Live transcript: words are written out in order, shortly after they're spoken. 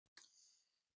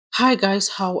Hi guys,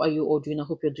 how are you all doing? I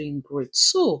hope you're doing great.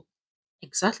 So,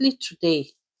 exactly today,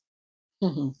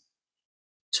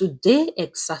 today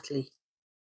exactly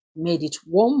made it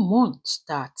 1 month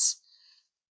that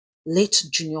late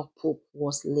Jnrpope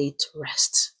was laid to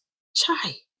rest.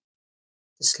 Chai,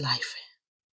 this life,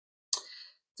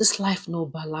 no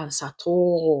balance at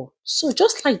all. So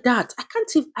just like that, I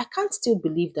can't still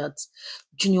believe that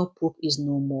Jnrpope is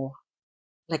no more.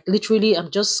 Like literally, I'm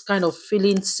just kind of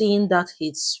seeing that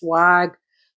his swag,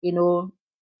 you know,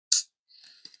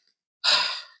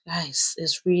 guys,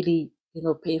 it's really,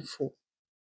 painful.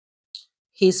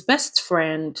 His best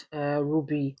friend,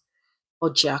 Ruby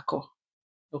Ojiakor,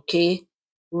 okay,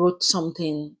 wrote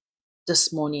something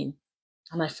this morning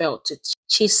and I felt it.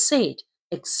 She said,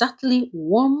 exactly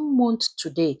 1 month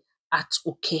today at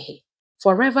Okehe,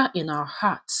 forever in our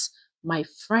hearts, my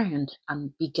friend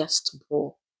and biggest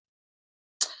bro.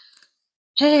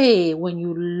 Hey, when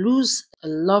you lose a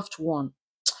loved one,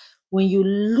 when you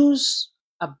lose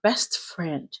a best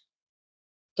friend,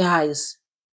 guys,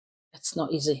 it's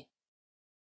not easy.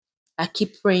 I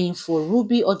keep praying for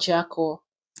Ruby Ojiakor,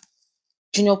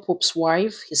 Jnrpope's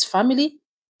wife, his family,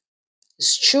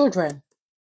 his children.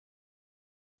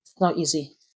 It's not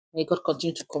easy. May God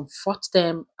continue to comfort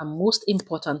them and most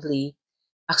importantly,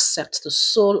 accept the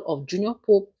soul of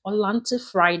Jnrpope, Olante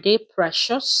Friday,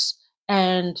 Precious,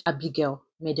 and Abigail.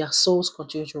 May their souls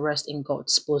continue to rest in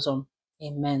God's bosom.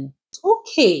 Amen.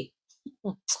 Okay.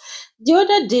 The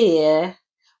other day,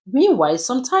 meanwhile,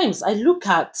 sometimes I look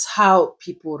at how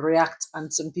people react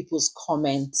and some people's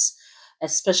comments,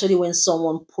 especially when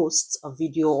someone posts a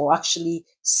video or actually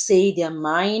say their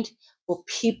mind, but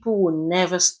people will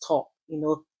never stop,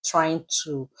 trying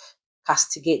to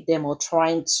castigate them or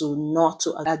trying to not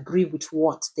to agree with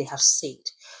what they have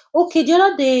said. Okay, the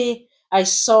other day I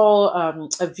saw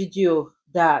a video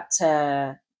that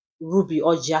Ruby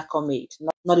Ojiakor made,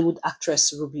 Nollywood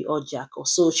actress Ruby Ojiakor.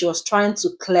 So she was trying to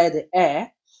clear the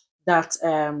air that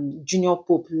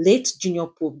Jnrpope, late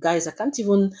Jnrpope, guys, I can't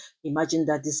even imagine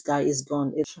that this guy is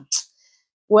gone.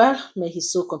 Well, may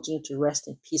his soul continue to rest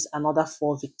in peace. Another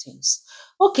 4 victims.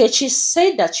 Okay, she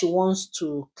said that she wants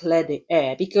to clear the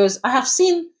air because I have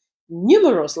seen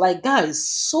numerous, like guys,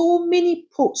 so many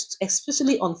posts,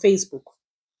 especially on Facebook.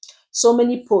 So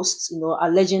many posts,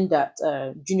 alleging that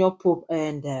Jnrpope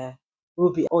and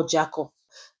Ruby Ojiakor,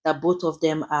 that both of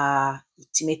them are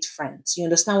intimate friends. You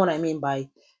understand what I mean by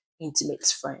intimate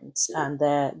friends? And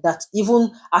that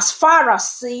even as far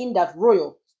as saying that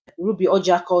Ruby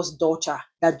Ojiakor's daughter,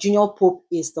 that Jnrpope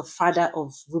is the father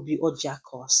of Ruby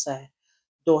Ojiakor's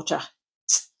daughter.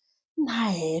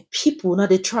 Nah, people, now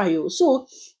they try. So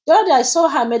the other day I saw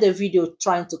her made a video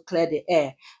trying to clear the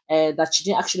air, that she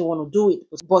didn't actually want to do it,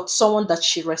 but someone that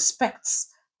she respects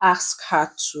asked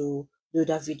her to do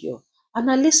that video.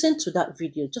 And I listened to that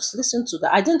video, just listen to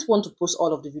that. I didn't want to post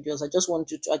all of the videos.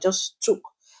 I just took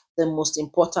the most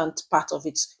important part of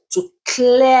it to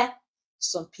clear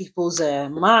some people's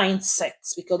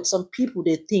mindsets, because some people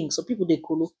they think, some people they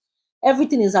kolo.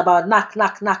 Everything is about knock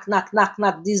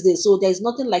these days. So there's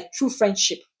nothing like true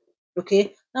friendship.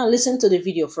 Okay, now listen to the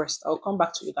video first. I'll come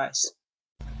back to you guys.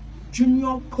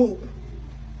 Jnrpope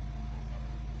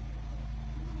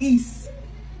is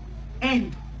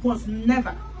and was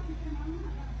never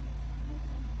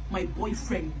my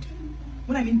boyfriend.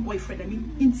 When I mean boyfriend, I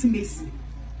mean intimacy.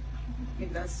 I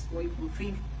mean, that's what people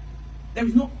think. There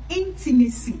is no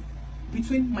intimacy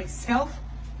between myself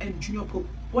and Jnrpope.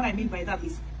 What I mean by that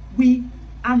is we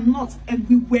are not, and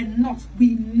we were not,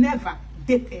 we never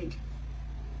dated.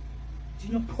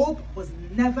 Jnrpope was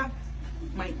never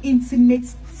my intimate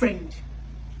friend.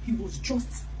 He was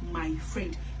just my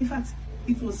friend. In fact,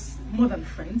 it was more than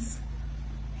friends.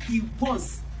 He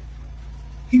was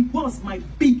my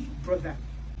big brother.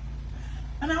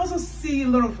 And I also see a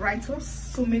lot of write-ups,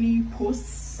 so many posts.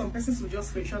 Some persons will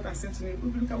just screenshot and send to me,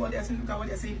 look at what they're saying, look at what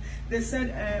they're saying. They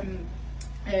said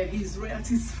his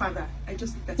royalty's father. I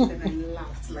just looked at it and I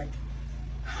laughed, like,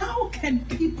 how can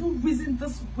people reason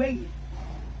this way?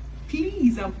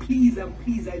 Please and please and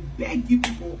please, I beg you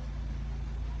people,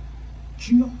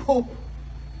 Jnrpope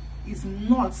is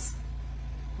not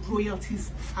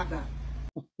royalty's father.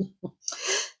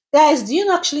 Guys, do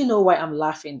you actually know why I'm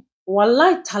laughing?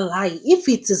 Wallahi talai, if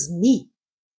it is me,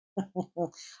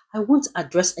 I won't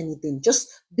address anything. Just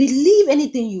believe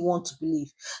anything you want to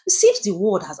believe. It seems the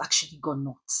world has actually gone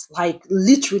nuts. Like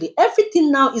literally,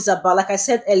 everything now is about, like I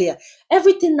said earlier,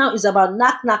 everything now is about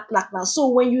knock. So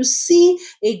when you see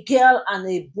a girl and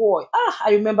a boy, I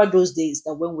remember those days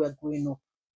that when we were growing up,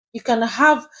 you can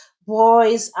have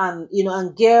boys and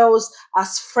and girls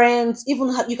as friends.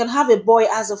 Even you can have a boy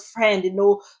as a friend,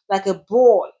 like a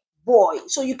boy. boy.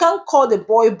 So you can't call the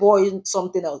boy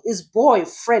something else. It's boy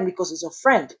friend because it's a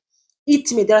friend.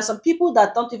 Intimate. There are some people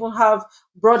that don't even have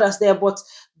brothers there, but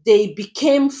they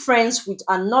became friends with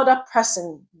another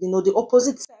person, the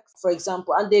opposite sex, for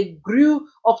example, and they grew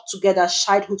up together,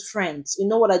 childhood friends. You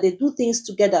know what? They do things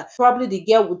together. Probably the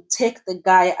girl would take the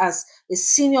guy as a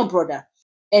senior brother,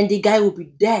 and the guy will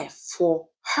be there for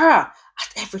her at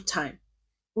every time.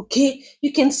 Okay,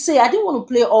 you can say I didn't want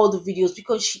to play all the videos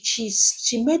because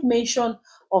she made mention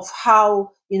of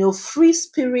how free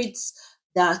spirits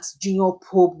that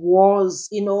Jnrpope was.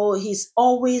 He's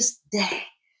always there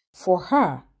for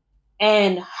her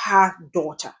and her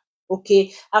daughter.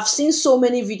 Okay, I've seen so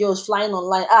many videos flying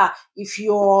online. If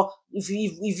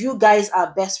you guys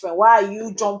are best friends, why are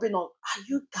you jumping on? Are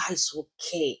you guys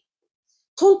okay?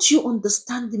 Don't you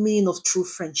understand the meaning of true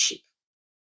friendship?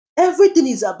 Everything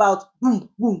is about boom,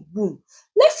 boom, boom.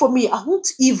 Like for me, I won't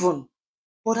even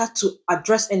bother to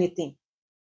address anything.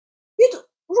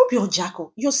 Ruby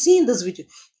Ojiakor, you're seeing this video.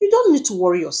 You don't need to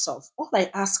worry yourself. All I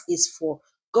ask is for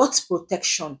God's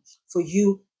protection for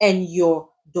you and your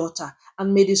daughter.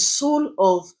 And may the soul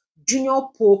of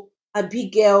Jnrpope,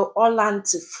 Abigail,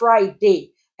 Orlante,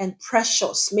 Friday, and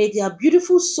Precious, may their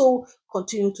beautiful soul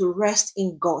continue to rest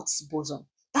in God's bosom.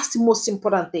 That's the most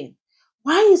important thing.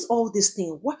 Why is all this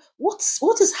thing?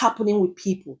 What is happening with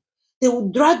people? They will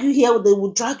drag you here, they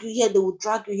will drag you here, they will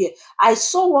drag you here. I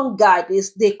saw one guy,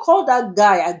 they call that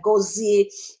guy Agozie,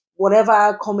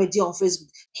 whatever comedy on Facebook.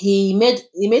 He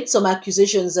made some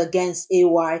accusations against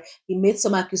AY. He made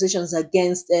some accusations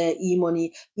against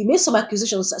E-Money. He made some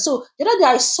accusations. So the other day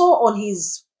I saw on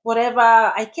his whatever,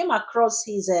 I came across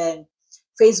his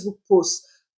Facebook post.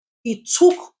 He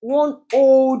took one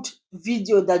old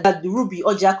video that the Ruby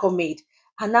Ojiakor made.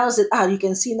 And now said, you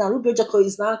can see now Ruby Ojiakor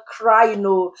is now crying,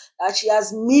 that she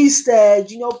has missed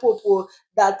Jnrpope,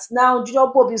 that now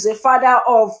Jnrpope is a father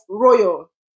of royal.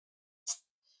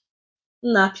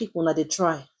 Nah, people, now they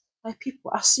try. My people,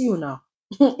 I see you now.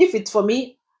 If it's for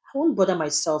me, I won't bother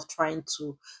myself trying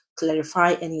to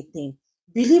clarify anything.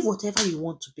 Believe whatever you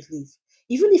want to believe.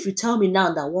 Even if you tell me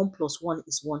now that 1 plus 1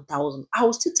 is 1,000, I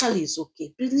will still tell you it's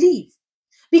okay. Believe.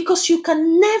 Because you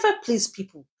can never please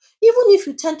people. Even if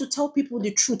you tend to tell people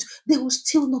the truth, they will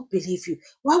still not believe you.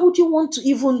 Why would you want to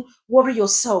even worry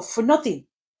yourself for nothing?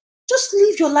 Just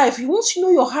live your life. Once you know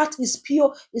your heart is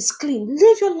pure, is clean,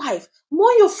 live your life.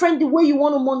 Mourn your friend the way you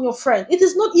want to mourn your friend. It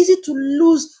is not easy to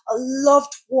lose a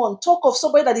loved one. Talk of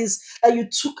somebody that you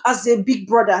took as a big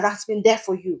brother that's been there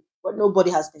for you, but nobody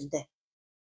has been there.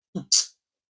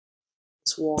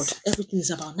 This world, everything is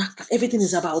about knackered. Everything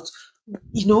is about,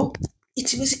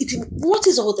 what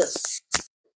is all this?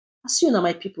 I see you now,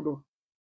 my people, though.